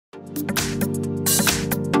Hi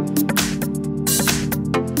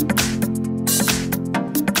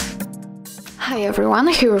everyone,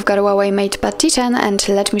 here we've got a HUAWEI MatePad T10 and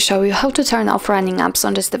let me show you how to turn off running apps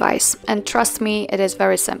on this device. And trust me, it is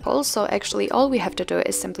very simple, so actually all we have to do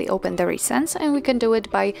is simply open the recents, and we can do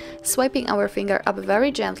it by swiping our finger up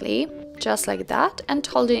very gently, just like that, and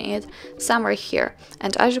holding it somewhere here.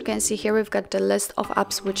 And as you can see here, we've got the list of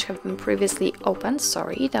apps which have been previously opened.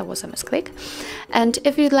 Sorry, that was a misclick. And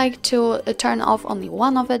if you'd like to turn off only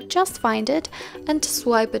one of it, just find it and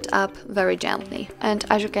swipe it up very gently. And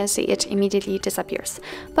as you can see, it immediately disappears.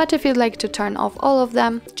 But if you'd like to turn off all of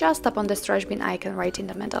them, just tap on the trash bin icon right in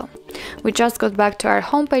the middle. We just got back to our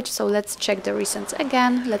homepage, so let's check the recents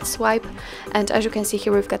again. Let's swipe, and as you can see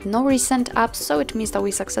here, we've got no recent apps, so it means that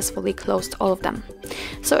we successfully closed all of them.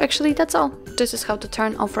 So actually that's all. This is how to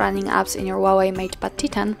turn off running apps in your HUAWEI MatePad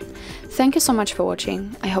T10. Thank you so much for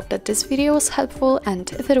watching. I hope that this video was helpful,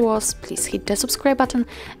 and if it was, please hit the subscribe button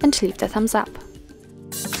and leave the thumbs up.